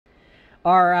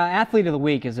Our athlete of the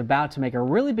week is about to make a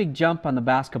really big jump on the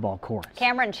basketball court.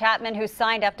 Kameron Chatman, who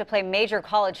signed up to play major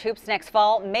college hoops next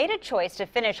fall, made a choice to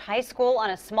finish high school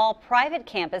on a small private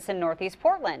campus in Northeast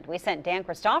Portland. We sent Dan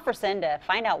Christopherson to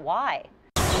find out why.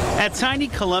 At tiny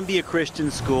Columbia Christian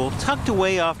School, tucked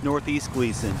away off Northeast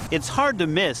Gleason, it's hard to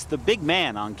miss the big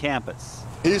man on campus.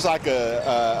 He's like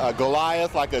a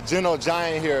Goliath, like a gentle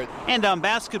giant here. And on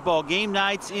basketball game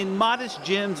nights in modest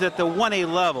gyms at the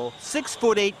 1A level,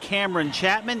 6'8" Kameron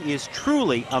Chatman is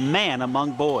truly a man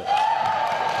among boys.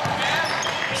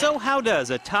 So how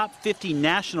does a top 50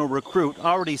 national recruit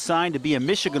already signed to be a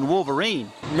Michigan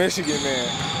Wolverine, Michigan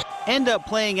man, end up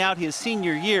playing out his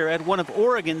senior year at one of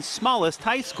Oregon's smallest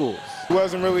high schools? It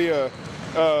wasn't really a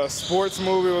sports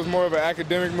move. It was more of an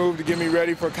academic move to get me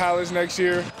ready for college next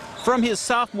year. From his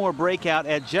sophomore breakout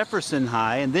at Jefferson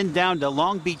High and then down to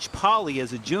Long Beach Poly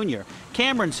as a junior,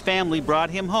 Cameron's family brought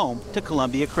him home to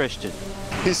Columbia Christian.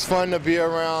 He's fun to be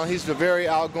around. He's a very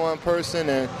outgoing person,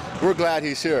 and we're glad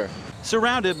he's here.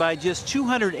 Surrounded by just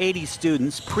 280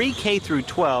 students pre-K through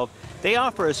 12, they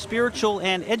offer a spiritual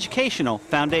and educational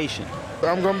foundation.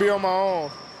 I'm going to be on my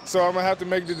own, so I'm going to have to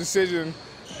make the decision.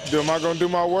 Am I going to do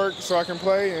my work so I can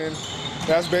play? And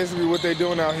that's basically what they're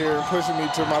doing out here, pushing me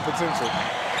to my potential.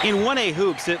 In 1A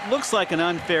hoops, it looks like an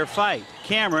unfair fight.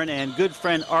 Kameron and good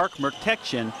friend Ark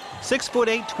Mertection,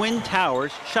 6'8" twin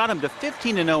towers, shot him to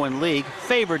 15-0 in league,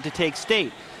 favored to take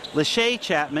state. Lachey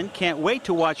Chatman can't wait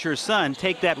to watch her son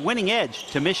take that winning edge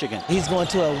to Michigan. He's going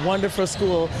to a wonderful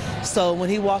school, so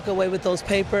when he walks away with those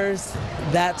papers,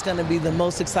 that's going to be the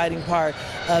most exciting part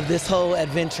of this whole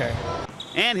adventure.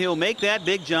 And he'll make that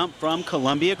big jump from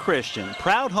Columbia Christian,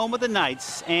 proud home of the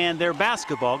Knights and their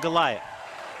basketball Goliath.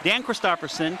 Dan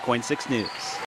Christopherson, KOIN 6 News.